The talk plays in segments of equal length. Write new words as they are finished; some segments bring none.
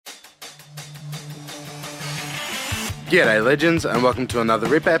G'day legends and welcome to another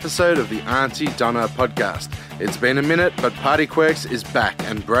RIP episode of the Auntie Donna podcast. It's been a minute, but Party Quirks is back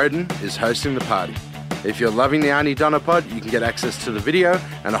and Broden is hosting the party. If you're loving the Auntie Donna pod, you can get access to the video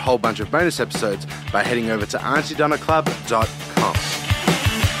and a whole bunch of bonus episodes by heading over to auntiedonnaclub.com.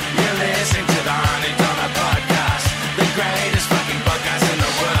 You're listening to the Auntie Donna podcast, the greatest fucking podcast in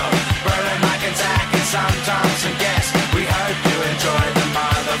the world. Broden, Mike and Zach and sometimes some guests. We hope you enjoy the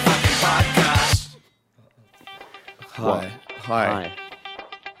motherfucking podcast.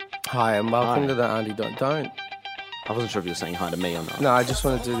 Hi, and welcome to the Auntie Donna. Don't. I wasn't sure if you were saying hi to me or not. No, I just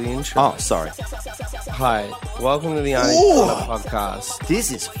want to do the intro. Oh, sorry. Hi, welcome to the Auntie Donna podcast.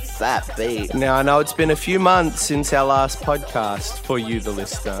 This is fat beat. Now, I know it's been a few months since our last podcast for you, the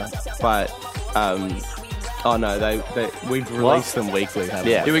listener, but, we've released them weekly, haven't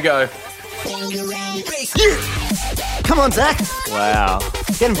we? Yeah. Here we go. Come on, Zach. Wow.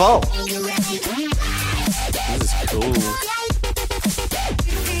 Get involved. This is cool.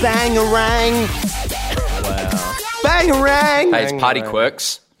 Bangarang. Wow. Bangarang. Hey, it's Party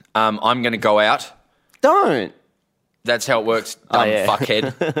Quirks. I'm going to go out. Don't. That's how it works, dumb yeah.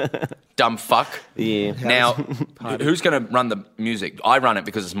 fuckhead. Dumb fuck. Yeah. Now, who's going to run the music? I run it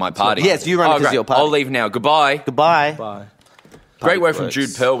because it's my party. Yes, you run it 'cause great. it's your party. I'll leave now. Goodbye. Goodbye. Bye. Great work from Quirks.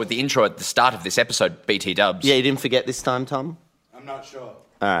 Jude Pearl with the intro at the start of this episode, BT Dubs. Yeah, you didn't forget this time, Tom? I'm not sure. All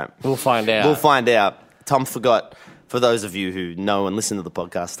right. We'll find out. We'll find out. Tom forgot, for those of you who know and listen to the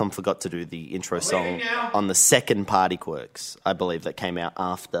podcast, Tom forgot to do the intro song on the second Party Quirks, I believe, that came out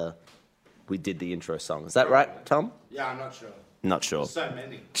after we did the intro song. Is that right, Tom? Yeah, I'm not sure. Not sure. So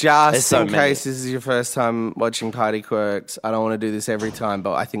many. Just There's so in many. case this is your first time watching Party Quirks, I don't want to do this every time,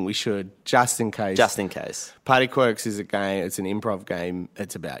 but I think we should, just in case. Just in case. Party Quirks is a game. It's an improv game.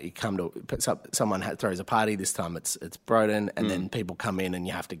 It's about you come to someone throws a party. This time it's Broden, and then people come in and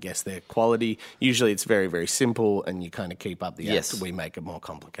you have to guess their quality. Usually it's very, very simple, and you kind of keep up the act. Yes. We make it more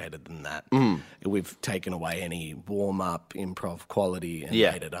complicated than that. We've taken away any warm up improv quality and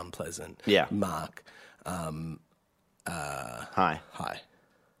Yeah. made it unpleasant. Yeah. Mark, Hi. hi.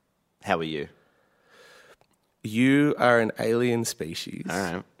 How are you? You are an alien species. All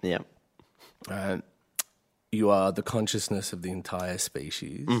right. Yeah. You are the consciousness of the entire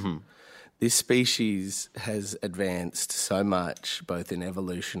species. Mm-hmm. This species has advanced so much, both in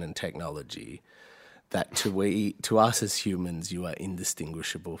evolution and technology, that to us as humans, you are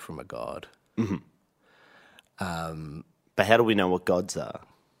indistinguishable from a god. But how do we know what gods are?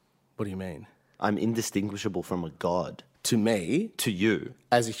 What do you mean? I'm indistinguishable from a god. To me, To you?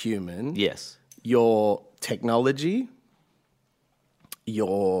 as a human, Yes. your technology,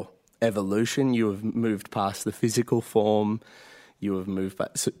 your evolution, you have moved past the physical form, you have moved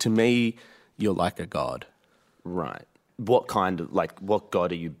back. So to me, you're like a god. Right. What kind of, what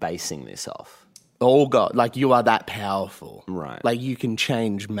god are you basing this off? All God, like you are that powerful. Right. Like you can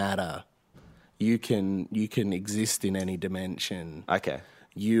change matter. You can exist in any dimension. Okay.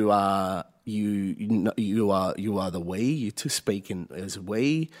 You are the we. You to speak in as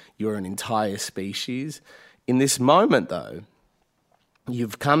we. You're an entire species. In this moment, though,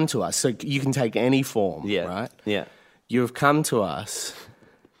 you've come to us. So you can take any form, Yeah. right? Yeah. You have come to us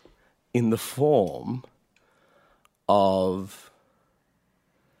in the form of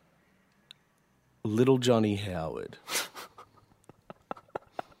little Johnny Howard.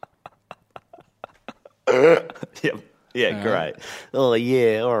 Yep. Yeah, great. Oh,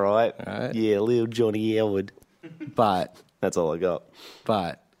 yeah, all right. Right. Yeah, little Johnny Howard. But That's all I got.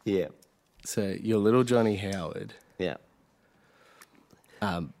 Yeah. so you're little Johnny Howard Yeah.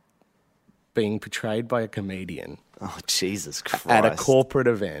 being portrayed by a comedian Oh, Jesus Christ. at a corporate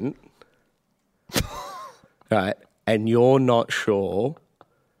event, right? And you're not sure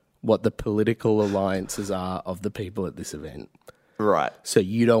what the political alliances are of the people at this event. Right. So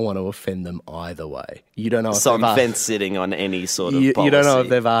you don't want to offend them either way. You don't know if So I'm they've asked- fence sitting on any sort of you policy. don't know if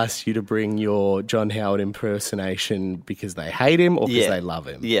they've asked you to bring your John Howard impersonation because they hate him or because they love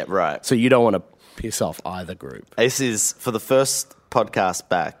him. Yeah, right. So you don't want to piss off either group. This is, for the first podcast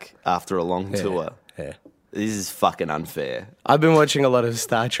back after a long tour, Yeah. this is fucking unfair. I've been watching a lot of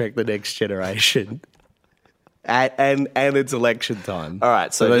Star Trek: The Next Generation, and it's election time. All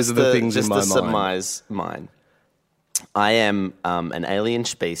right, so those just are the to, things just in my to mind. surmise mine. I am an alien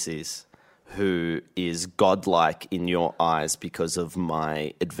species who is godlike in your eyes because of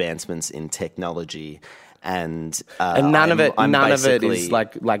my advancements in technology, and none of it basically- is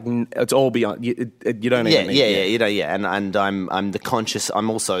like it's all beyond. You don't even. and I'm the conscious. I'm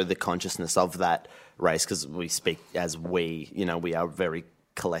also the consciousness of that race because we speak as we. We are very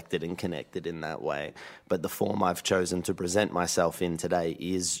collected and connected in that way. But the form I've chosen to present myself in today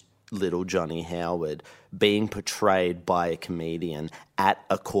is little Johnny Howard being portrayed by a comedian at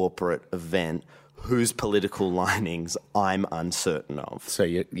a corporate event whose political linings I'm uncertain of. So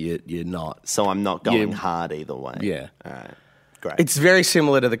you're not. So I'm not going hard either way. Yeah. All right. Great. It's very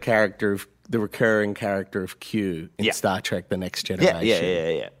similar to the recurring character of Q in Star Trek: The Next Generation.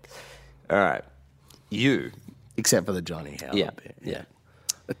 Yeah. All right. You. Except for the Johnny Howard Yeah. bit. Yeah.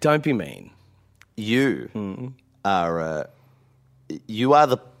 But don't be mean. You are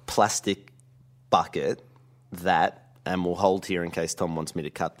the plastic bucket that, and we'll hold here in case Tom wants me to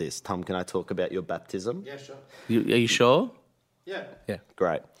cut this. Tom, can I talk about your baptism? Yeah, sure. Are you sure? Yeah. Yeah.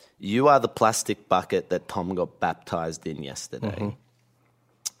 Great. You are the plastic bucket that Tom got baptized in yesterday.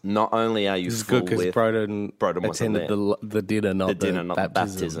 Not only are you This is full good because with... Broden wasn't attended there. the dinner, not the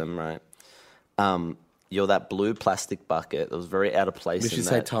baptism, right? You're that blue plastic bucket that was very out of place. We should in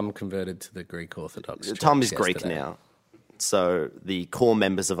say that. Tom converted to the Greek Orthodox Church Tom is Greek yesterday. now. So the core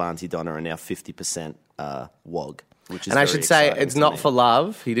members of Auntie Donna are now 50% WOG, which is And I very should say, exciting it's to not me. for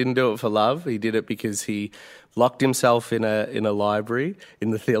love. He didn't do it for love. He did it because he locked himself in a library,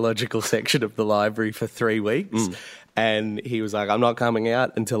 in the theological section of the library for 3 weeks. And he was like, I'm not coming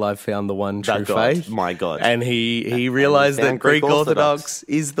out until I've found the one true God, faith. my God. And he realized found that Greek Greek Orthodox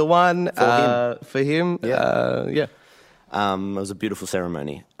is the one for him. Yeah. Yeah. It was a beautiful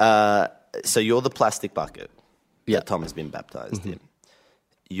ceremony. So you're the plastic bucket Yeah. that Tom has been baptized in.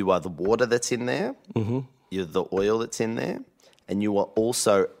 You are the water that's in there. You're the oil that's in there. And you are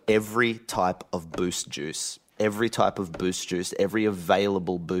also every type of boost juice. Every type of boost juice, every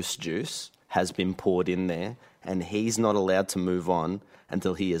available boost juice has been poured in there. And he's not allowed to move on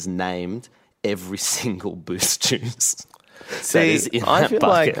until he has named every single boost juice. See, I feel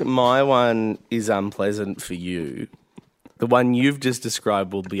bucket. like my one is unpleasant for you. The one you've just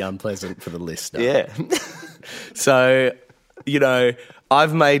described will be unpleasant for the listener. Yeah. So,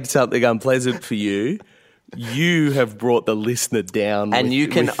 I've made something unpleasant for you. You have brought the listener down, And with, you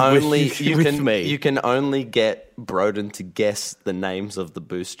can with, only with, you with can me. you can only get Broden to guess the names of the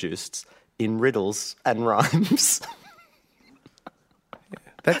boost juice in riddles and rhymes.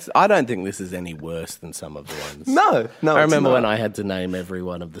 I don't think this is any worse than some of the ones. No, I remember it's when not. I had to name every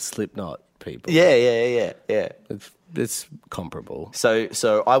one of the Slipknot people. Yeah. It's comparable. So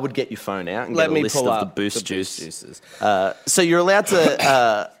I would get your phone out and Let get a me list pull of the up boost the juice. boost juices. So you're allowed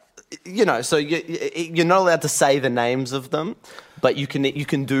to, so you're not allowed to say the names of them, but you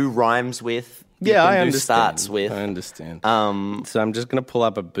can do rhymes with. You Yeah, can I do understand. starts with. I understand. So I'm just going to pull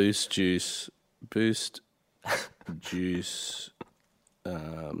up a boost juice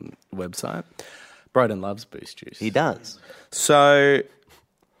website. Broden loves boost juice. He does. So,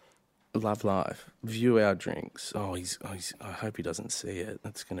 Love Life. View our drinks. I hope he doesn't see it.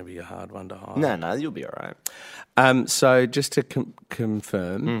 That's going to be a hard one to hide. No, you'll be all right. So just to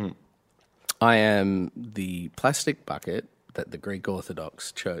confirm, I am the plastic bucket that the Greek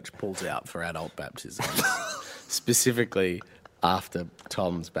Orthodox Church pulls out for adult baptisms, specifically after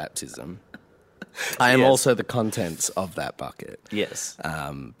Tom's baptism. I am Yes. also the contents of that bucket. Yes.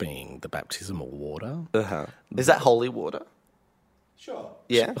 Being the baptismal water, Is that holy water? Sure.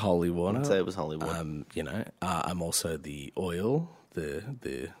 Yeah. holy water. I'd say it was holy water. I'm also the oil.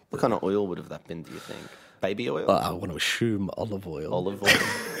 What kind of oil would have that been, do you think? Baby oil? I want to assume olive oil. Olive oil?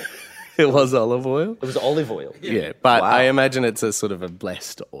 It was olive oil. It was olive oil. Yeah, but Wow. I imagine it's a sort of a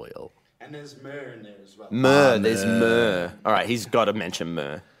blessed oil. And there's myrrh in there as well. Myrrh. There's myrrh. All right, he's got to mention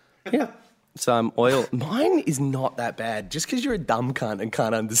myrrh. Yeah. So I'm oil. Mine is not that bad. Just because you're a dumb cunt and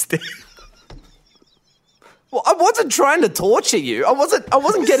can't understand. Well, I wasn't trying to torture you. I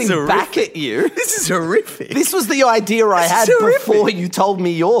wasn't getting back at you. This is horrific. This was the idea I had horrific. before you told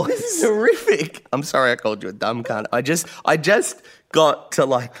me yours. This is horrific. I'm sorry I called you a dumb cunt. I just got to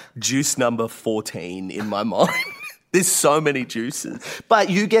like juice number 14 in my mind. There's so many juices. But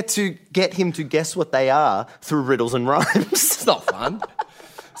you get to get him to guess what they are through riddles and rhymes. It's not fun.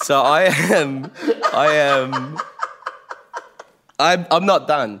 So I'm not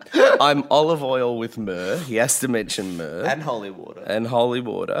done. I'm olive oil with myrrh. He has to mention myrrh. And holy water. And holy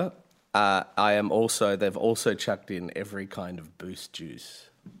water. They've also chucked in every kind of boost juice,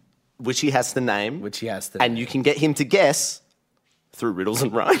 Which he has to name. which he has to. And you can get him to guess through riddles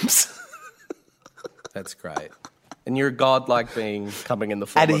and rhymes. That's great. And you're a godlike being coming in the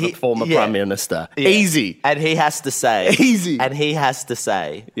form And of he- a former yeah. prime minister. Yeah. Easy. And he has to say. Easy. And he has to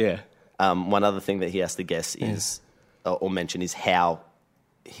say. Yeah. One other thing that he has to guess is, or mention, is how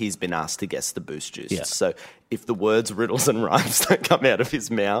he's been asked to guess the boost juice. Yeah. So if the words, riddles and rhymes don't come out of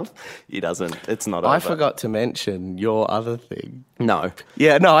his mouth, it's not I over. forgot to mention your other thing. No.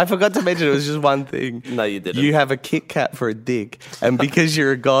 Yeah, no, I forgot to mention it was just one thing. No, you didn't. You have a Kit Kat for a dick, and because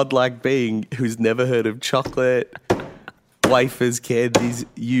you're a godlike being who's never heard of chocolate, wafers, candies,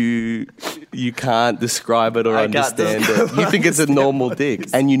 you can't describe it or I can't understand describe it. You think it's a normal dick,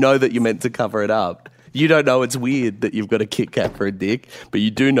 and you know that you're meant to cover it up. You don't know it's weird that you've got a Kit Kat for a dick, but you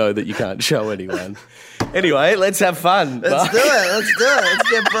do know that you can't show anyone. Anyway, let's have fun. Let's do it. Let's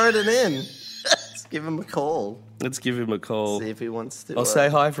get Broden in. Let's give him a call. Let's give him a call. See if he wants to. I'll say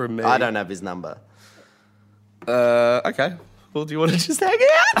hi from me. I don't have his number. Okay. Well, do you want to just hang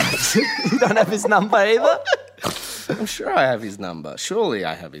out? You don't have his number either? I'm sure I have his number. Surely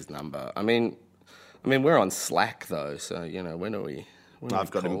I have his number. I mean, we're on Slack though, so when are we?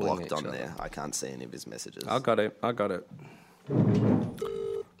 I've got him calling blocked each on other? there. I can't see any of his messages. I got it.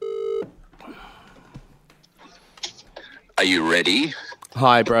 Are you ready?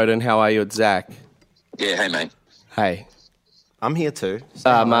 Hi, Broden. How are you? It's Zach. Yeah, hey, mate. Hey. I'm here too.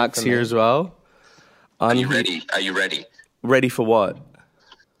 Mark's here as well. Are you ready? Are you ready? Ready for what?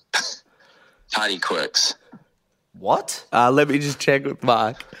 Party Quirks. What? Let me just check with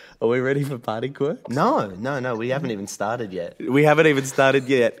Mark. Are we ready for Party Quirks? No. We haven't even started yet. We haven't even started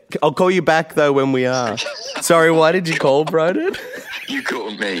yet. I'll call you back, though, when we are. Sorry, why did you call, Broden? You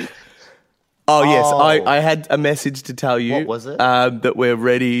called me. Oh, yes. Oh. I had a message to tell you. What was it? That we're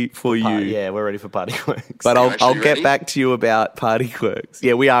ready for you. Yeah, we're ready for Party Quirks. But You're I'll actually get ready? back to you about Party Quirks.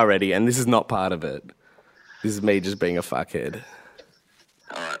 Yeah, we are ready, and this is not part of it. This is me just being a fuckhead.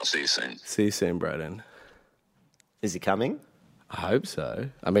 All right, I'll see you soon. See you soon, Broden. Is he coming? I hope so.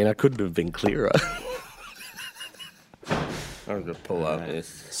 I mean, I couldn't have been clearer. I'm going to pull up this.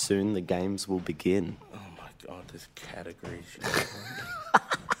 Soon the games will begin. Oh, my God, this category shit.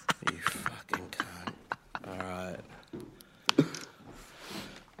 You fucking cunt. All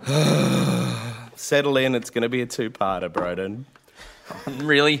right. Settle in. It's going to be a two-parter, Broden.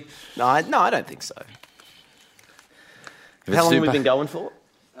 Really? No, I don't think so. How long have we been going for?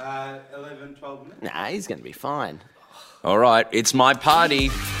 11, 12 minutes. Nah, he's going to be fine. All right, it's my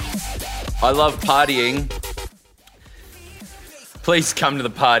party. I love partying. Please come to the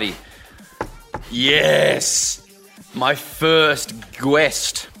party. Yes! My first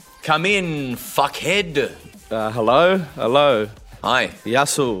guest. Come in, fuckhead. Hello. Hi.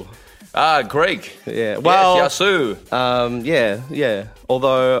 Yasu. Greek. Yeah. Well, yes, Yasu. Yeah.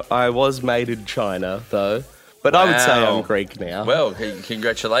 Although I was made in China, though. But I would say Wow. I'm Greek now. Well,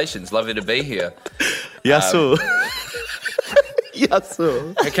 congratulations. Lovely to be here. Yasu.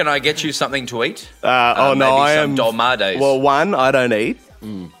 Yasu. Can I get you something to eat? No, maybe I some am. dolmades. Well, one, I don't eat.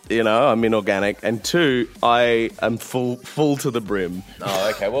 I'm inorganic. And two, I am full to the brim. Oh,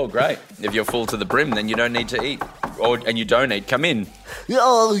 okay. Well, great. If you're full to the brim, then you don't need to eat. And you don't eat. Come in.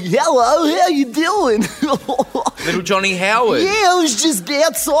 Oh, hello, how you doing? Little Johnny Howard. Yeah, I was just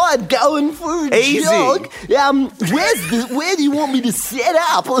outside going for a Easy. jog. Where do you want me to set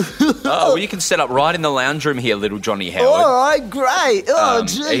up? Oh, well, you can set up right in the lounge room here, Little Johnny Howard. All right, great. Oh,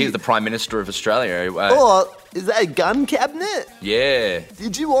 gee. He's the Prime Minister of Australia. Oh, is that a gun cabinet? Yeah.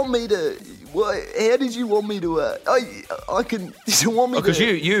 Did you want me to... How did you want me to... I can... Did you want me to... Because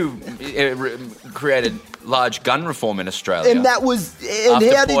you created large gun reform in Australia. And that was... And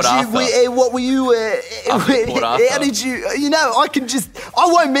After how did Port Arthur. what were you... After Port Arthur. How did you... I can just... I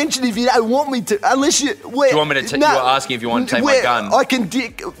won't mention if you don't want me to, unless you... Do you want me to... you were asking if you want to take my gun. I can...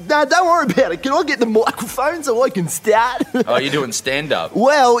 No, don't worry about it. Can I get the microphone so I can start? Oh, you're doing stand-up.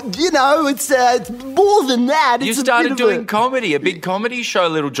 Well, it's more than that. You It's a started bit of doing comedy, a big comedy show,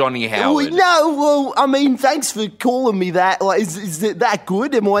 Little Johnny Howard. I mean, thanks for calling me that. Like, is it that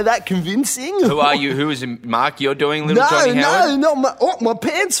good? Am I that convincing? Who are you? Who is it? Mark, you're doing Little Johnny Howard? No, my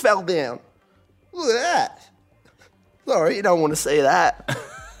pants fell down. Look at that. Sorry, you don't want to see that.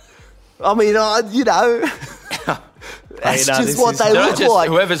 I mean, that's just what they look like.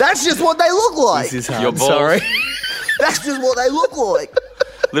 That's just what they look like. This is hard. Your balls. Sorry. That's just what they look like.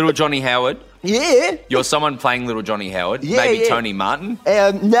 Little Johnny Howard. Yeah. You're someone playing Little Johnny Howard. Yeah, Maybe yeah. Tony Martin.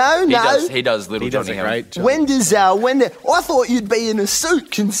 No. He does Little He does Johnny a Howard. great job. I thought you'd be in a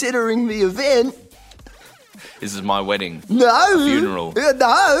suit considering the event. This is my wedding. No. A funeral. No.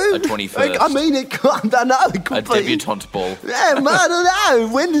 A 21st. I mean, it can't. I know. It could A be. debutante ball. Yeah, man, I don't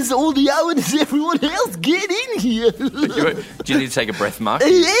know. When does when does everyone else get in here? Do you need to take a breath, Mark?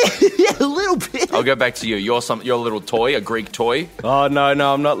 yeah, a little bit. I'll go back to you. You're a little toy, a Greek toy. Oh, no,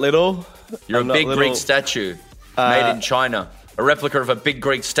 I'm not little. You're I'm a not big little. Greek statue made in China. A replica of a big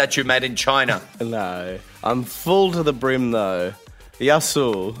Greek statue made in China. No. I'm full to the brim, though.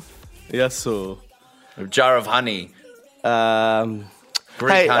 Yasu. A jar of honey.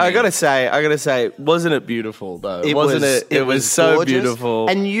 Greek Hey, honey. I gotta say, wasn't it beautiful though? It was so gorgeous. beautiful.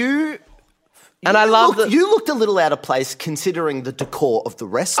 And I love that you looked a little out of place considering the decor of the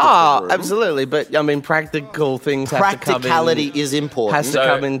rest of the Oh, room. absolutely. But I mean, practical things have to come in. Practicality is important. Has to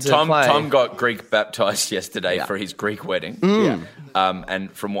come into play. Tom got Greek baptized yesterday for his Greek wedding. Yeah.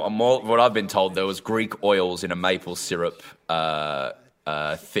 And from what I've been told, there was Greek oils in a maple syrup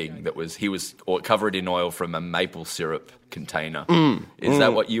thing he was covered in oil from a maple syrup container. Is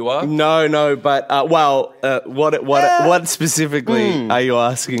that what you are? No, but what specifically are you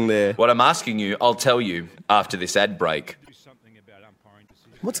asking there? What I'm asking you, I'll tell you after this ad break.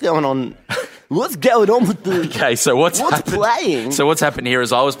 What's going on? What's going on with the... Okay, so what's happened? Playing? So what's happened here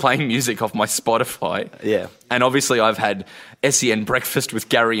is I was playing music off my Spotify. Yeah. And obviously I've had SEN Breakfast with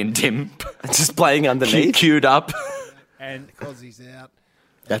Gary and Dim Just playing underneath. queued up. And because he's out.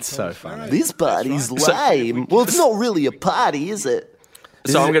 That's so funny. This party's lame. Well, it's not really a party, is it?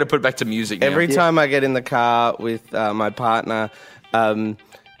 So I'm going to put it back to music now. Every time I get in the car with my partner, it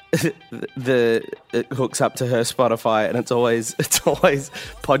hooks up to her Spotify, and it's always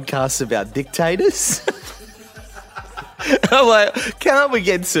podcasts about dictators. I'm like, can't we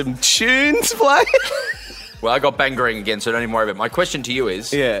get some tunes playing? Well, I got bangering again, so don't even worry about it. My question to you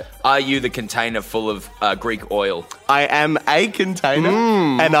is, are you the container full of Greek oil? I am a container,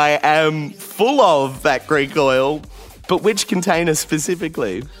 and I am full of that Greek oil. But which container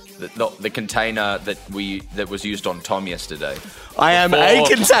specifically? The container that was used on Tom yesterday. I am a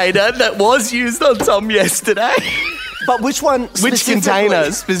container that was used on Tom yesterday. But which one Which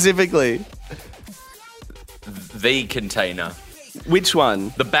container specifically? The container. Which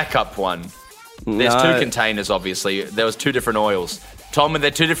one? The backup one. There's No. two containers, obviously. There was two different oils. Tom, were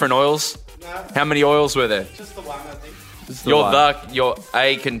there two different oils? No. How many oils were there? Just the one, I think. You're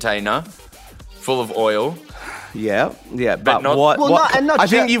a container full of oil. Yeah. But not- what? Well, what not I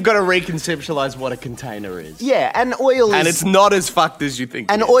think ju- you've got to reconceptualize what a container is. Yeah, and oil is... And it's not as fucked as you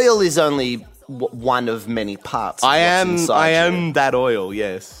think. And it is. oil is only one of many parts. Of I what's am inside you. that oil.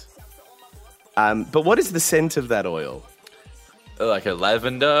 Yes. But what is the scent of that oil? Like a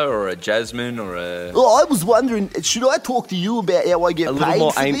lavender or a jasmine or a... Well, I was wondering, should I talk to you about how I get A little paid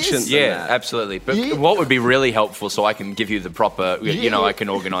more for ancient this? than Yeah, that. absolutely. But Yeah. what would be really helpful so I can give you the proper, I can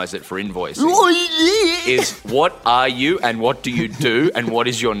organise it for invoicing, Oh, yeah. is what are you and what do you do and what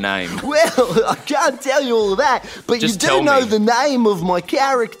is your name? Well, I can't tell you all of that, but Just you do tell know me. the name of my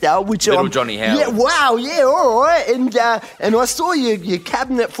character, which Little I'm... Johnny Howard. Yeah, wow, yeah, all right. And I saw your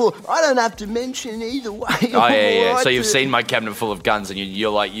cabinet full... I don't have to mention either way. Oh, yeah. All right So you've to- seen my cabinet full of guns and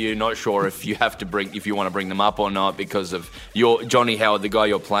you're not sure if you want to bring them up or not because of your Johnny Howard, the guy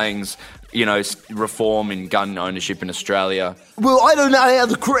you're playing's, reform in gun ownership in Australia. Well, I don't know how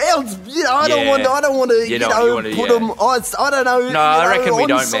the crowds... I don't want to, You don't put them... I don't know... No, I reckon we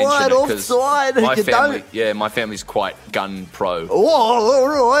don't mention onside, it because offside. my family's quite gun pro. Oh, all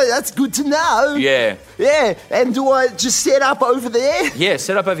right, that's good to know. Yeah. Yeah, and do I just set up over there? Yeah,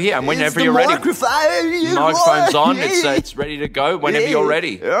 set up over here and whenever Is you're the ready. microphone, Microphone's on, Yeah. it's ready to go whenever you're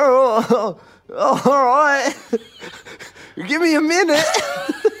ready. Oh, all right. Give me a minute.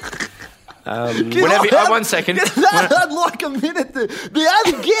 One second. I'd like a minute. The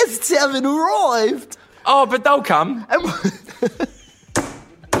other guests haven't arrived. Oh, but they'll come.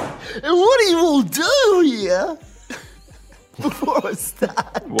 And what do you all do here? Before I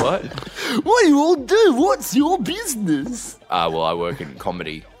start, What? what do you all do? What's your business? Well, I work in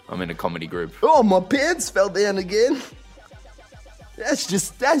comedy. I'm in a comedy group. Oh, my pants fell down again. That's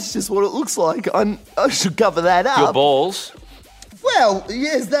just what it looks like. I should cover that up. Your balls? Well,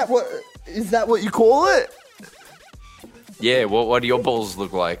 yeah, is that what you call it? Yeah, what do your balls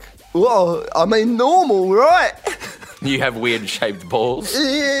look like? Well, I mean normal, right? You have weird shaped balls.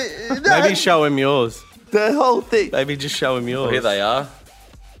 Yeah, Maybe show him yours. the whole thing. Maybe just show him yours. Here they are.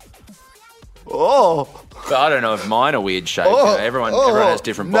 Oh, But I don't know if mine are weird shaped. oh, Everyone oh. has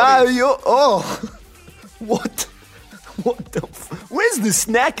different No, bodies. what? What the? Where's the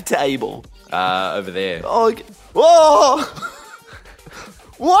snack table? Over there. Oh,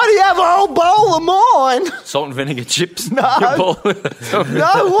 why do you have a whole bowl of mine? Salt and vinegar chips? No. Your ball-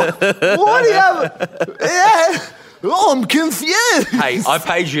 No, why do you have? Yeah. Oh, I'm confused. Hey, I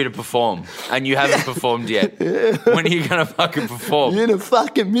paid you to perform, and you haven't performed yet. When are you going to fucking perform? In a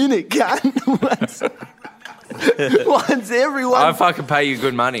fucking minute, cunt. Once everyone. I fucking pay you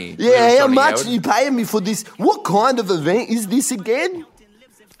good money. Yeah, how Johnny much Howard. are you paying me for this? What kind of event is this again?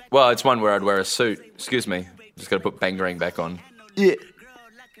 Well, it's one where I'd wear a suit. Excuse me. Just got to put Bangarang back on. Yeah.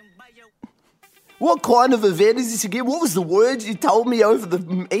 What kind of event is this again? What was the words you told me over the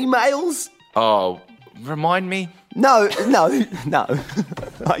emails? Oh, remind me. No.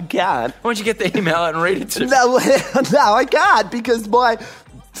 I can't. Why don't you get the email out and read it to me? No, I can't because my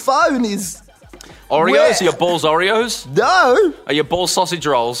phone is... Oreos? Where? Are your balls Oreos? No, Are your balls sausage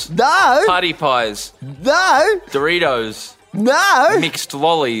rolls? no, Party pies? no, Doritos? no, Mixed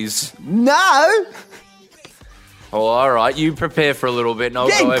lollies? no. Oh, all right. You prepare for a little bit and I'll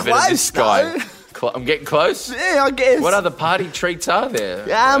Getting go over to this close, guy. though. I'm getting close? Yeah, I guess. What other party treats are there?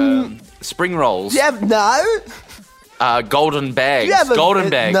 Spring rolls? Do you have, no? Golden bags? Do you have Golden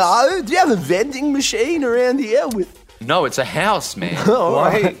bags? No. Do you have a vending machine around here with... No, it's a house, man. All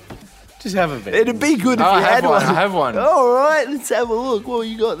right. Just have a bit. It'd be good if Oh, you I have had one, one. I have one. All right, let's have a look. What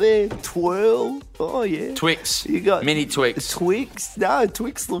you got there? Twirl. Oh, yeah. Twix. You got Mini Twix. Twix. No,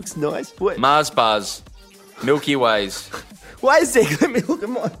 Twix looks nice. What? Mars bars. Milky Ways. Wait a second. Let me look at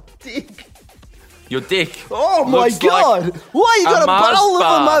my dick. Your dick. Oh, my looks God. like Why you got a Mars bottle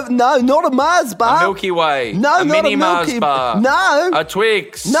bar. of them? No, not a Mars bar. a Milky Way. No, a not mini a Milky Mars bar. No. A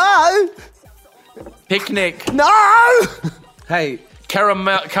Twix. No. Picnic. No. Hey,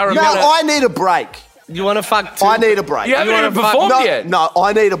 Caramel. No, I need a break. you want to fuck two? I need a break. You haven't wanna even fuck- performed no, yet. No,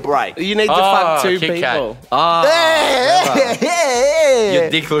 I need a break. You need to Oh, fuck two Kit Kat. people. Oh, Yeah. Your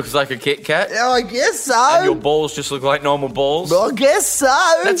dick looks like a Kit Kat. I guess And your so. balls just look like normal balls. I guess so.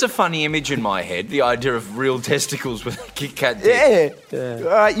 That's a funny image in my head. The idea of real testicles with a Kit Kat dick. Yeah. All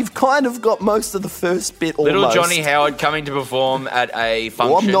right, you've kind of got most of the first bit almost. Little Johnny Howard coming to perform at a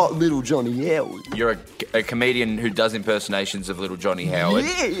function. Well, I'm not Little Johnny Howard. You're a comedian who does impersonations of Little Johnny Howard.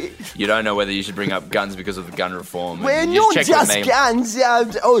 Yeah. You don't know whether you should bring up guns because of the gun reform. We're You not check with just me. guns.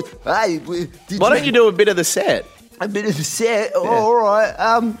 why don't you do a bit of the set? a bit of a set? Oh, all right.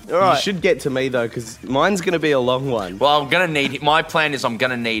 All right. You should get to me though, because mine's going to be a long one. Well, I'm gonna need. My plan is I'm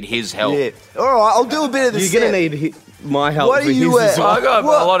gonna need his help. Yeah. All right. I'll do a bit of the You're set. going to need my help What for are you his as So well. I got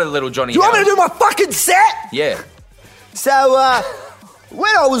What? a lot of Little Johnny. Do you want me Howard. to do my fucking set? Yeah. So,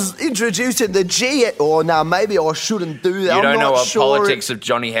 when I was introducing the maybe I shouldn't do that. You don't I'm know not what sure. politics of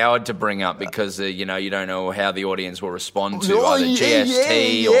Johnny Howard to bring up because you don't know how the audience will respond to Oh, either yeah,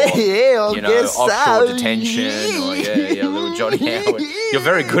 GST yeah, or I you know guess offshore so. detention or Little Johnny Howard. You're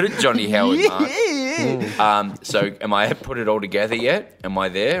very good at Johnny Howard, Mark. Yeah. So am I put it all together yet? Am I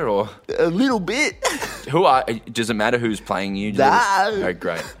there or A little bit. does it matter who's playing you? No. Oh,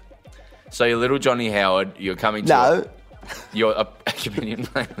 great. So you're Little Johnny Howard. You're coming to. No. You're a comedian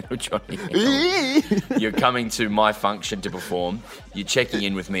playing Little Johnny Howard. You're coming to my function to perform. You're checking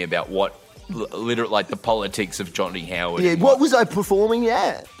in with me about what, literally, like the politics of Johnny Howard. Yeah, what was I performing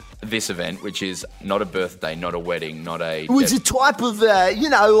at? This event, which is not a birthday, not a wedding, not a It was a type of, I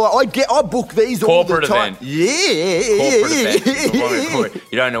book these Corporate all the time. event. Yeah. corporate event.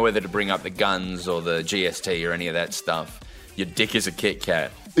 You don't know whether to bring up the guns or the GST or any of that stuff. Your dick is a Kit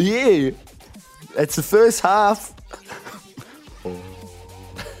Kat. Yeah. That's the first half.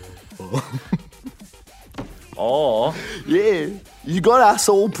 Oh, Yeah. You got us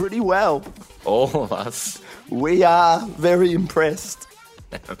all pretty well. all of us. We are very impressed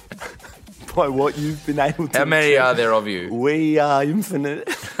by what you've been able to How many achieve. are there of you? We are infinite.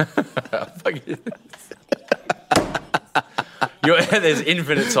 There's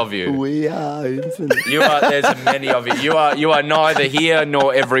infinites of you. We are infinite. There's many of you. You are neither here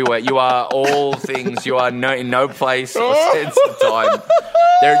nor everywhere. You are all things. You are in no place or sense of time.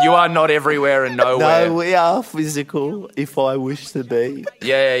 You are not everywhere and nowhere. No, we are physical if I wish to be.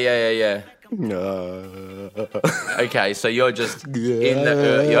 Yeah. No. Okay, so you're just in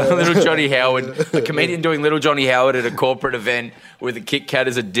the you're Little Johnny Howard, a comedian doing Little Johnny Howard at a corporate event with a Kit Kat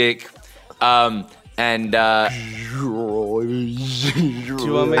as a dick, and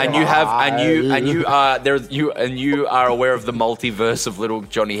you are aware of the multiverse of Little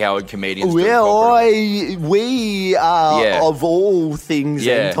Johnny Howard comedians. doing corporate We are Yeah. of all things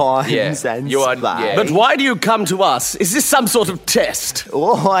and times and You are- space. yeah. But why do you come to us? Is this some sort of test?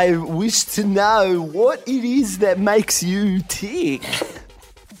 I wish to know what it is that makes you tick.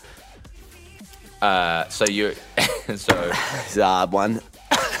 So you, so It's a hard one.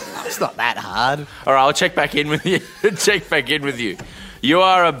 It's not that hard. all right, I'll check back in with you. You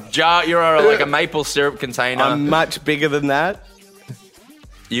are a jar. You are like a maple syrup container. I'm much bigger than that.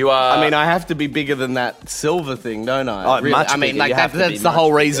 You are. I mean, I have to be bigger than that silver thing, don't I? Oh, much I mean, bigger. like You have to be that's the much whole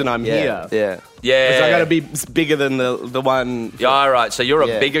bigger. reason I'm here. Yeah. yeah. So I got to be bigger than the one. Yeah, all right. So you're a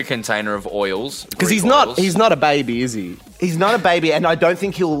Yeah. bigger container of oils Because Greek he's oils. not a baby, is he? He's not a baby, and I don't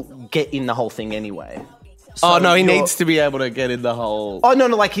think he'll get in the whole thing anyway. Oh, no, he you're- needs to be able to get in the hole. Oh, no,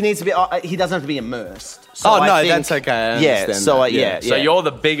 like he needs to be. He doesn't have to be immersed. So Oh, I no, think- that's okay. I yeah. understand So that, yeah. So you're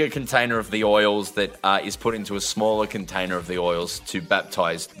the bigger container of the oils that is put into a smaller container of the oils to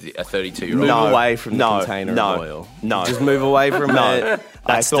baptize a 32-year-old. Move No, away from the no, container no, of oil. no. Just move away from No, it.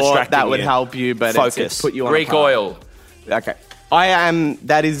 I that's thought distracting that would you. help you, but Focus. it's put you on Greek a path. oil. Okay. I am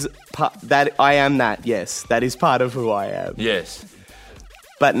that. Yes, that is part of who I am. Yes.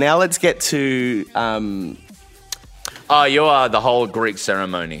 But now let's get to Oh, you are the whole Greek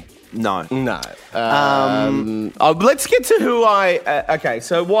ceremony. No. no. Let's get to who I. Okay,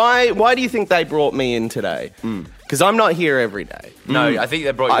 so why do you think they brought me in today? Because I'm not here every day. No, I think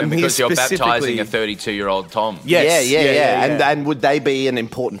they brought you in I'm here because you're specifically- baptizing a 32-year-old Tom. Yes, Yeah. And would they be an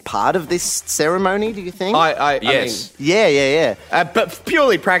important part of this ceremony? Do you think? Yes. Yeah. But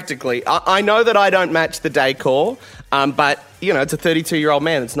purely practically, I know that I don't match the decor, but you know it's a 32-year-old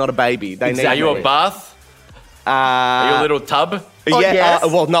man. It's not a baby. They need Are you me. a bath? Are you a little tub? Yeah, yes.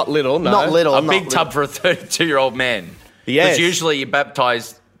 well, not little. No, Not little. A not big little. tub for a 32-year-old man. Yes. Because usually you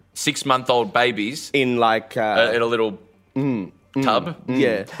baptize 6-month-old babies In like, in a little tub.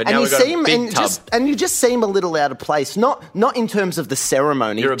 yeah. But And now you we've got a seem big tub. you just seem a little out of place. Not in terms of the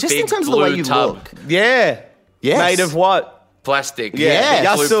ceremony, You're a just in big terms of the way blue you tub. look. Yeah. Yes. Made of what? Plastic. Yeah.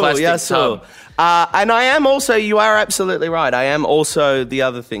 Big blue plastic tub. And I am also, you are absolutely right. I am also the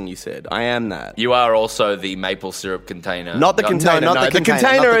other thing you said. I am that. You are also the maple syrup container. Not the container. No, not the container.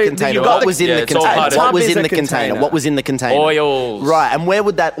 Not the container. you got What the- was in yeah, the it's all container? part of What it. was Tub in is the a container? container. What was in the container? Oils. Right, and where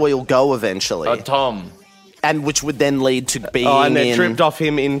would that oil go eventually? Tom. And which would then lead to being Oh, and in... it dripped off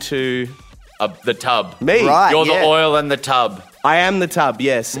him into The tub. me. Right. You're yeah. the oil and the tub. I am the tub,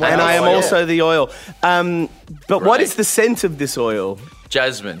 yes. Wow. And I am Oil. also the oil. But what Right. is the scent of this oil?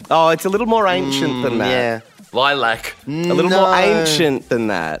 Jasmine. Oh, it's a little more ancient than that. Yeah. Lilac. A little No. more ancient than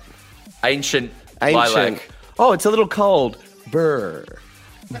that. Ancient. Ancient. Lilac. Oh, it's a little cold. Burr.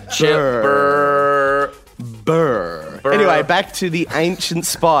 Chipper. Burr. Anyway, back to the ancient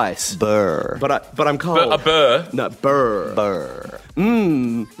spice. Burr. But I'm cold. A burr. No, burr. Burr.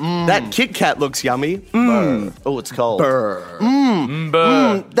 That Kit Kat looks yummy. Oh, it's cold. Burr.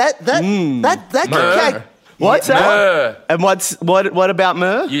 Burr. That Kit Kat. What's Yeah, that? myrrh. And what about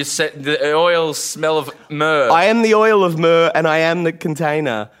myrrh? You said the oil smell of myrrh. I am the oil of myrrh and I am the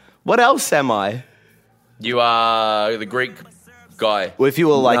container. What else am I? You are the Greek guy. Well, if you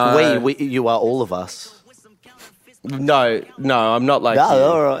were like No. we, you are all of us. No, I'm not like No, you.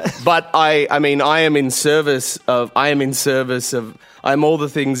 all right. But I am in service of I'm all the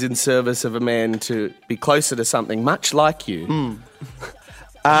things in service of a man to be closer to something much like you.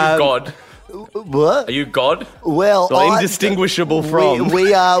 Are you God? What? Are you God? Well, Well, indistinguishable from.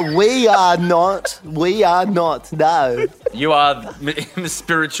 We are not. We are not. No. You are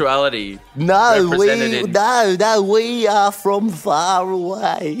spirituality. No, represented we are from far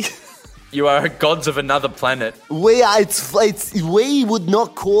away. You are gods of another planet. We would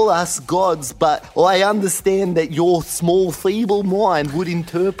not call us gods, but I understand that your small, feeble mind would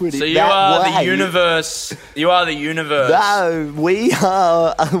interpret So it you that are way. the universe. You are the universe. No, we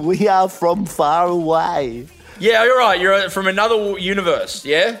are from far away. Yeah, you're right. You're from another universe.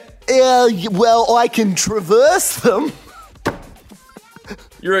 Yeah. Yeah, well, I can traverse them.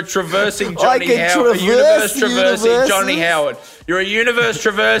 You're a traversing I Johnny can Howard. A universe traverse traversing universes. Johnny Howard. You're a universe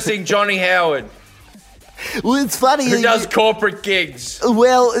traversing Johnny Howard Well, it's funny. who does corporate gigs.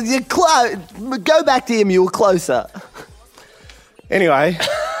 Well, you're close. Go back to him. You were closer. Anyway,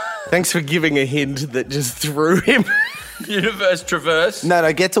 thanks for giving a hint that just threw him. Universe traverse.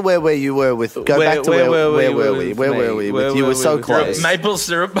 No, get to where you were with. Go back to where were we? Where were we? You were so close. Maple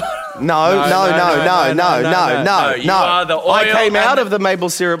syrup. No. You are the oil. I came out and of the maple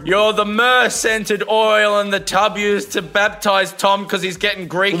syrup. You're the myrrh-scented oil and the tub used to baptize Tom because he's getting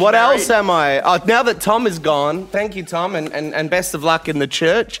Greek. What married. else am I? Oh, now that Tom is gone, thank you, Tom, and best of luck in the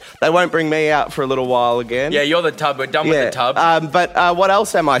church. They won't bring me out for a little while again. Yeah, you're the tub. We're done with the tub. But what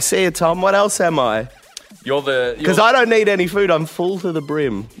else am I? See you, Tom. What else am I? You're the Because I don't need any food. I'm full to the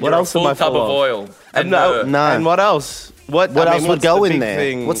brim. What you're else a am full I tub full of oil and No, myrrh. And what else? What else would what's go the in big there?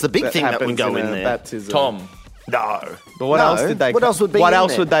 thing What's the big thing that would happens go in a there? Baptism? Tom. No. But what No. else did they? What else would be What in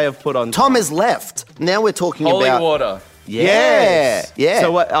else there? would they have put on? Tom has left. Now we're talking Holy about water. Yeah.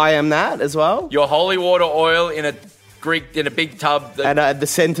 So what? I am that as well. Your holy water oil in a big tub. And the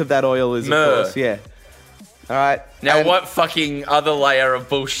scent of that oil is, Myrrh. of course, yeah. All right. Now, And- what fucking other layer of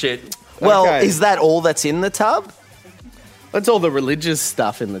bullshit? Well, Okay. is that all that's in the tub? That's all the religious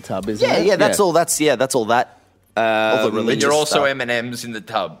stuff in the tub, isn't it? Yeah, that's all. That's all that. All the But religious you're also stuff. M&M's in the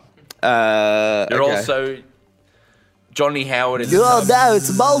tub. You're You're also Johnny Howard in the Oh tub. no,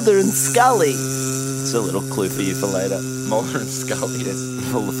 it's Mulder and Scully. It's a little clue for you for later. Mulder and Scully.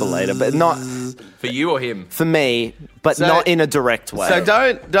 For later, but not For you or him? for me, but So- not in a direct way. So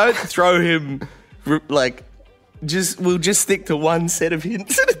don't throw him like. We'll just stick to one set of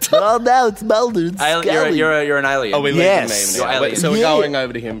hints at a time. Oh no, it's Mulder and Scully. You're an alien. Oh, we're Yes. leaving You're me now. alien. So we're Yeah. going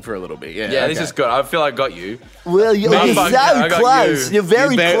over to him for a little bit. Yeah, yeah, this okay. is good. I feel I got you. Well, you're I so got close. you. You're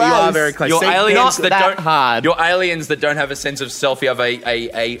very You close. are very close. You're See, aliens not that, that don't hard. You're aliens that don't have a sense of self. You have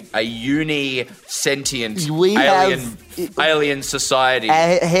a uni sentient We alien have- alien society.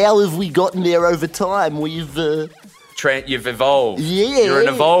 How have we gotten there over time? We've You've evolved. Yeah. You're an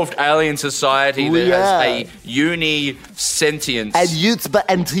evolved alien society that We has are. a uni sentience.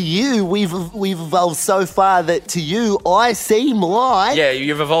 and to you, we've evolved so far that to you, I seem like Yeah,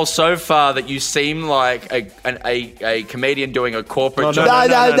 you've evolved so far that you seem like a comedian doing a corporate job. No.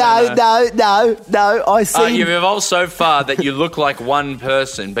 I seem You've evolved so far that you look like one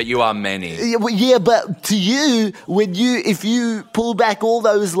person, but you are many. Yeah, but to you, if you pull back all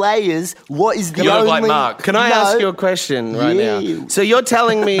those layers, what is the You only? look like Mark. Can I No. ask you a question right Yeah. now? So you're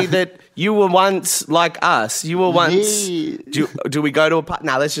telling me that you were once like us. You were once. Yeah. Do we go to a party?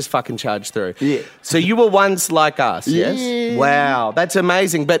 No, let's just fucking charge through. Yeah. So you were once like us. Yes. Yeah. Wow, that's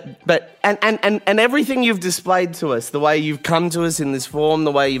amazing. But and everything you've displayed to us, the way you've come to us in this form,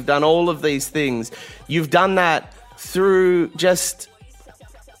 the way you've done all of these things, you've done that through just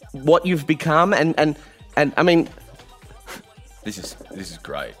what you've become. And I mean, This is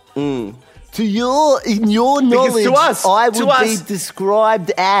great. In your knowledge, to us- I to would be us-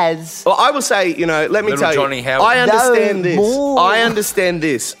 described as. well, I will say, let me Little tell Johnny you. Howard. I understand No this. more. I understand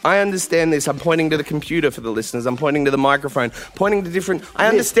this. I understand this. I'm pointing to the computer for the listeners. I'm pointing to the microphone. Pointing to different. I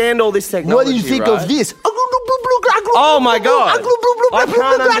understand all this technology. What do you think right? of this? Oh my god! I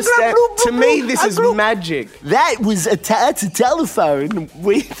can't understand. To me, this is magic. That was that's a telephone.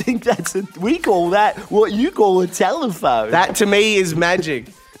 We think we call that what you call a telephone. That to me is magic.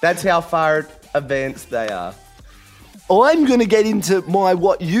 That's how far advanced they are. I'm going to get into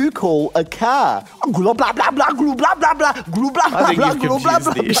what you call a car. Blah blah blah blah blah blah blah blah blah I think blah you've blah blah confused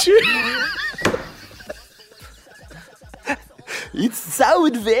blah. the issue. It's so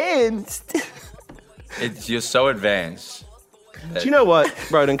advanced. You're so advanced. Do you know what,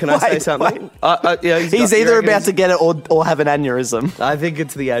 Broden? Can I say Wait, something? Yeah, He's either about to get it or have an aneurysm. I think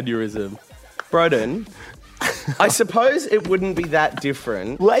it's the aneurysm. Broden, I suppose it wouldn't be that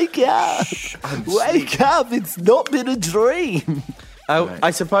different. Wake up! Wake up! It's not been a dream.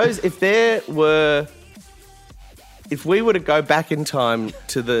 I suppose if we were to go back in time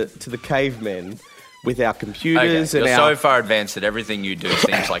to the cavemen with our computers You're and so our far advanced that everything you do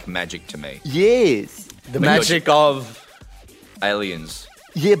seems like magic to me. Yes. the magic of Aliens.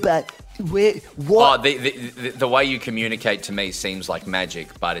 Yeah, but what? Oh, the way you communicate to me seems like magic,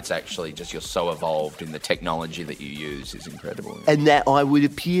 but it's actually just you're so evolved in the technology that you use is incredible. And that I would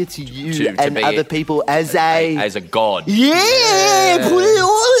appear to you To and be other people as a As a god. yeah, put it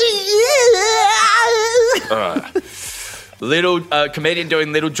on, yeah. Little comedian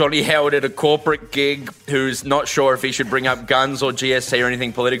doing Little Johnny Howard at a corporate gig who's not sure if he should bring up guns or GST or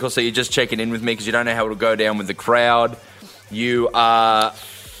anything political, so you're just checking in with me because you don't know how it'll go down with the crowd. You are...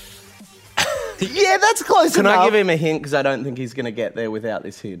 Yeah, that's close Can enough. I give him a hint? Because I don't think he's going to get there without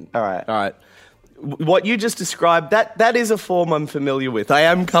this hint. All right. All right. What you just described, that is a form I'm familiar with. I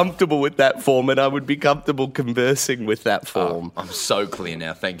am comfortable with that form, and I would be comfortable conversing with that form. I'm so clear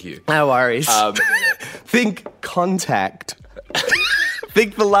now, thank you. No worries. Think Contact.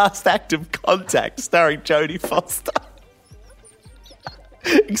 Think The Last Act of Contact, starring Jodie Foster.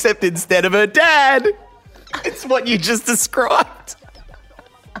 Except instead of her dad, it's what you just described.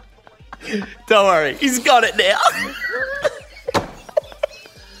 Don't worry, he's got it now.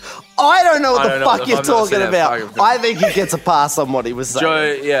 I don't know what I the don't know fuck what you're I've never talking seen that about. fucking- I think he gets a pass on what he was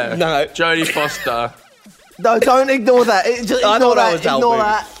saying. No. Jodie Foster. No, don't ignore that. Just I ignore thought I that. was Ignore helping.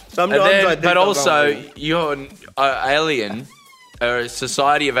 that. Sometimes And then, I think but I'm also, helping. you're an alien, a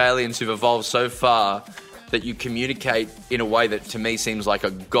society of aliens who've evolved so far that you communicate in a way that to me seems like a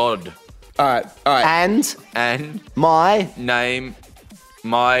god. All right. And And my name,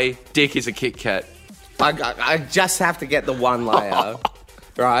 my dick is a Kit Kat. I just have to get the one layer,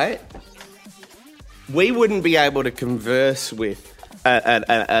 right? We wouldn't be able to converse with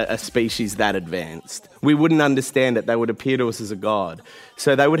a species that advanced. We wouldn't understand it. They would appear to us as a god.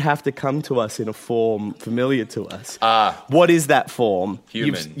 So they would have to come to us in a form familiar to us. What is that form?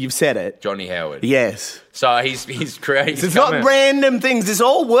 Human. You've said it. Johnny Howard. Yes. So he's created. It's not random things. This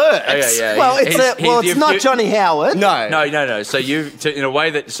all works. Yeah. well, He's- it's not Johnny Howard. No. No. So in a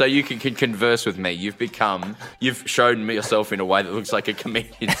way that so you can converse with me. You've shown me yourself in a way that looks like a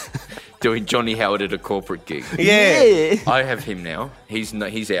comedian. doing Johnny Howard at a corporate gig. Yeah. I have him now. He's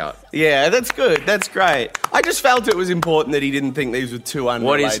out. Yeah, that's good. That's great. I just felt it was important that he didn't think these were two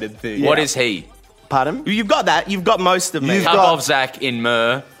unrelated things. What is he? Pardon? You've got that. You've got most of me. Tub of Zach in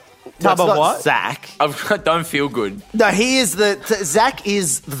Myrrh. Tub of That's not what? Zach. I don't feel good. No, he is the... Zach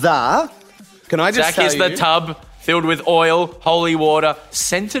is the... Can I just Zach tell is the you tub filled with oil, holy water,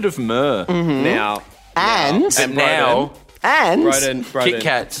 scented of myrrh. now? And... And now, And... Broden, Kit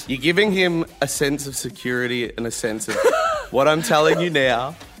Kats. You're giving him a sense of security and a sense of what I'm telling you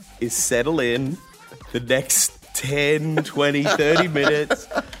now is settle in the next 10, 20, 30 minutes.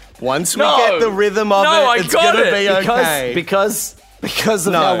 Once we No. get the rhythm of No, I it, it's got going to it. be okay. Because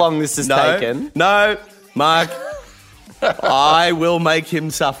of how long this has taken. No, Mark. I will make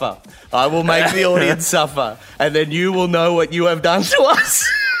him suffer. I will make the audience suffer, and then you will know what you have done to us.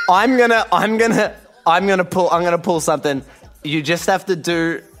 I'm gonna pull something. You just have to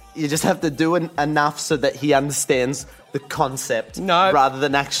do enough so that he understands the concept rather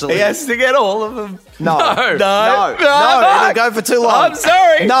than actually. He has to get all of them. No. No. No. Mark. It'll go for too long. I'm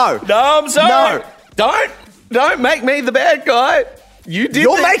sorry. No. I'm sorry. No. Don't make me the bad guy. You did.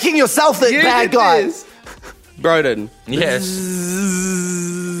 You're this. making yourself the You bad did guy. this. Broden. Yes.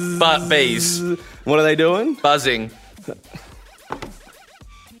 But bees. What are they doing? Buzzing.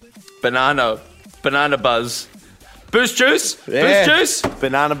 Banana buzz. Boost juice? Yeah. Boost juice?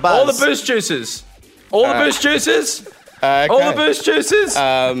 Banana buzz. All the boost juices. All the boost juices? Okay. All the boost juices?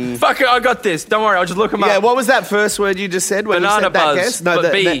 Fuck it, I got this. Don't worry, I'll just look them Yeah, up. what was that first word you just said when Banana you said that buzz, guess? No,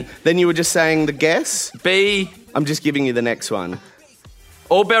 but B. then you were just saying the guess. B. I'm just giving you the next one.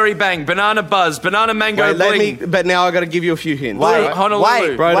 All berry bang. Banana buzz. Banana mango bling. But now I got to give you a few hints. Wait, right?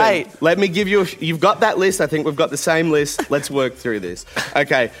 Honolulu. Broden, wait. let me give you. You've got that list. I think we've got the same list. Let's work through this.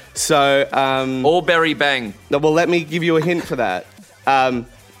 Okay, so All berry bang. well, let me give you a hint for that.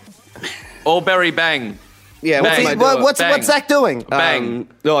 All berry bang. Yeah, Bang. what's my What's Bang. Zach doing? Bang.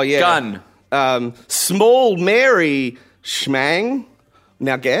 Oh yeah, Gun. Small Mary Schmang.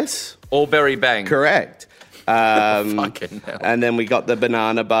 Now guess. All berry bang. Correct. Fucking hell. And then we got the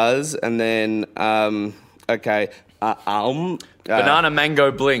banana buzz, and then okay, Banana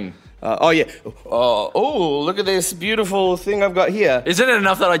mango bling. oh yeah. Oh, look at this beautiful thing I've got here. Isn't it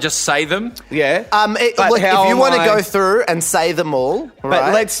enough that I just say them? Yeah. Look, But if how you am want to I- go through and say them all,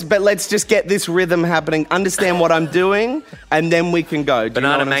 right? let's just get this rhythm happening. Understand what I'm doing, and then we can go. Do you know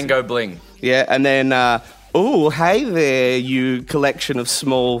Banana what I'm mango bling. saying? Yeah, and then hey there, you collection of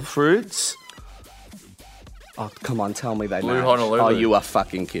small fruits. Oh, come on, tell me they Blue match. Honolulu. Oh, you are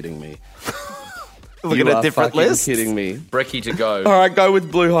fucking kidding me. Look You at a are different fucking list. kidding me. Brekkie to go. All right, go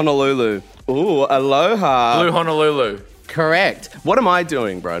with Blue Honolulu. Ooh, aloha. Blue Honolulu. Correct. What am I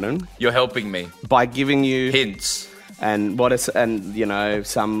doing, Broden? You're helping me. By giving you Hints. and you know,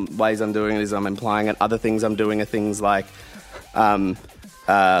 some ways I'm doing it is I'm implying it. Other things I'm doing are things like You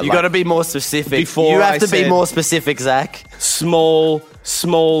got to be more specific. Before you have I to be said- more specific, Zach. small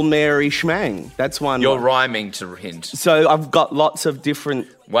Mary Schmang. That's one. You're rhyming to hint. So I've got lots of different.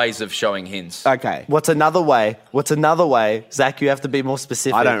 Ways of showing hints. Okay. What's another way? Zach, you have to be more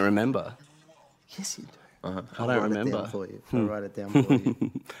specific. I don't remember. Yes, you do. I don't remember. I'll write it down for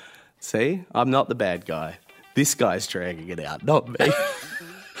you. See, I'm not the bad guy. This guy's dragging it out, not me.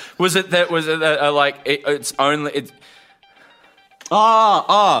 Was it that? Like it's only?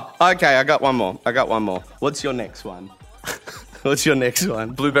 Okay. I got one more. What's your next one? What's your next one?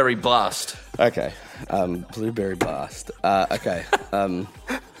 Blueberry blast. Okay. Blueberry blast. Okay.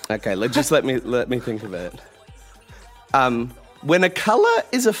 Okay. Let me think of it. When a color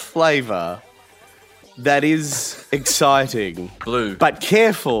is a flavor that is exciting, Blue. but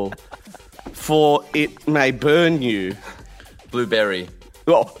careful, for it may burn you. Blueberry.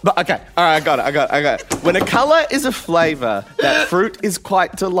 Oh, but okay. All right. I got it. When a color is a flavor, that fruit is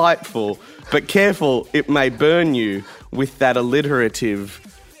quite delightful, but careful, it may burn you with that alliterative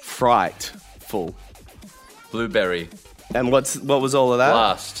frightful. Blueberry. And what was all of that?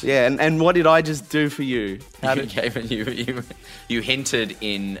 Blast. Yeah, and what did I just do for you? You hinted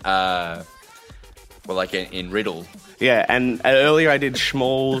in in riddle. Yeah, and earlier I did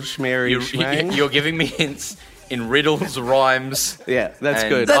schmary schmang. You're giving me hints in riddles, rhymes. Yeah, that's and-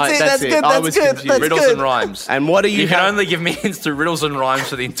 good. That's good. I That's was good. confused. That's Riddles good. and rhymes. And what do you You can have- only give me hints to riddles and rhymes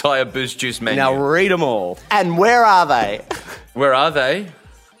for the entire Boost Juice menu. Now read them all. And where are they? Where are they?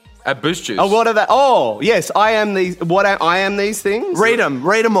 At Boost Juice. Oh, what are they? Oh, yes, I am these. I am these things. Read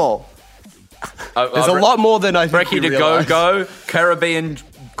them all. There's a lot more than I think Brekkie you to realise. go, Caribbean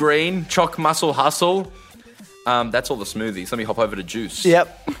green, choc muscle hustle. That's all the smoothies. Let me hop over to juice.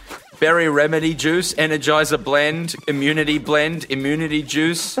 Yep. Berry remedy juice, energizer blend, immunity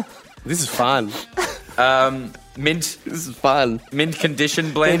juice, This is fun. Mint This is fun. mint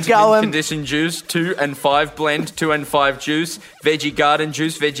condition blend, Keep going. mint condition juice, 2 and 5 blend, 2 and 5 juice, veggie garden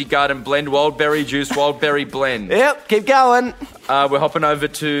juice, veggie garden blend, wild berry juice, wild berry blend. Yep, keep going. We're hopping over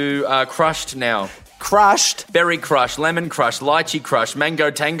to crushed now. Crushed. Berry crush, lemon crush, lychee crush,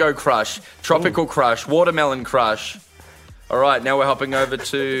 mango tango crush, tropical crush, watermelon crush. All right, now we're hopping over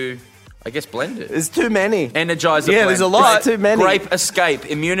to, I guess, blended. There's too many. Energizer Yeah, blend. there's a lot. Too many. Grape Escape,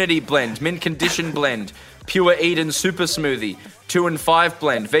 Immunity blend, Mint Condition blend, Pure Eden Super Smoothie, 2 and 5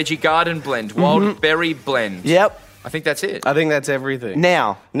 blend, Veggie Garden blend, Wild Berry blend. Yep. I think that's it. I think that's everything.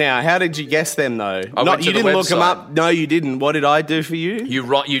 Now, How did you guess them though? went to You the didn't look them website. up. No, you didn't. What did I do for you?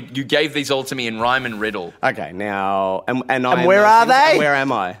 You gave these all to me in rhyme and riddle Okay, now and where are they? And where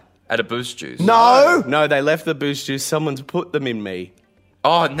am I? at a Boost Juice. No, they left the boost juice. Someone's put them in me.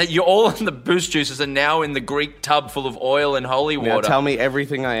 Oh, and you're all in the Boost Juices are now in the Greek tub full of oil and holy Now water. tell me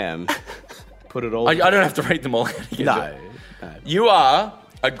everything I am. Put it all. I don't have to read them all. No. You are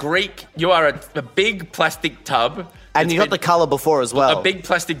a Greek. You are a big plastic tub. and you got the colour before as well. A big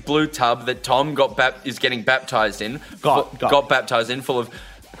plastic blue tub that Tom is getting baptized in. Got. Baptized in, full of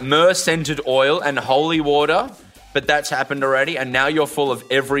myrrh-scented oil and holy water. But that's happened already, and now you're full of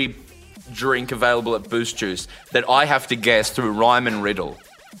every drink available at Boost Juice that I have to guess through rhyme and riddle.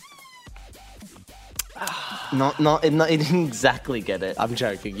 It didn't exactly get it. I'm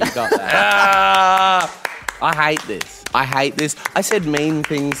joking. You got that. I hate this. I said mean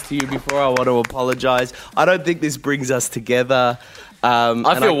things to you before. I want to apologise. I don't think this brings us together.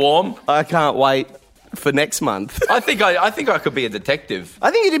 I feel warm. I can't wait for next month. I think I could be a detective.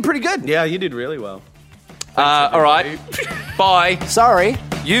 I think you did pretty good. Yeah, you did really well. All right. Bye. Sorry.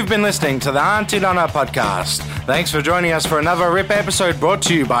 You've been listening to the Auntie Donna podcast. Thanks for joining us for another RIP episode brought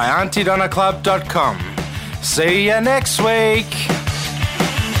to you by AuntieDonnaClub.com. See you next week.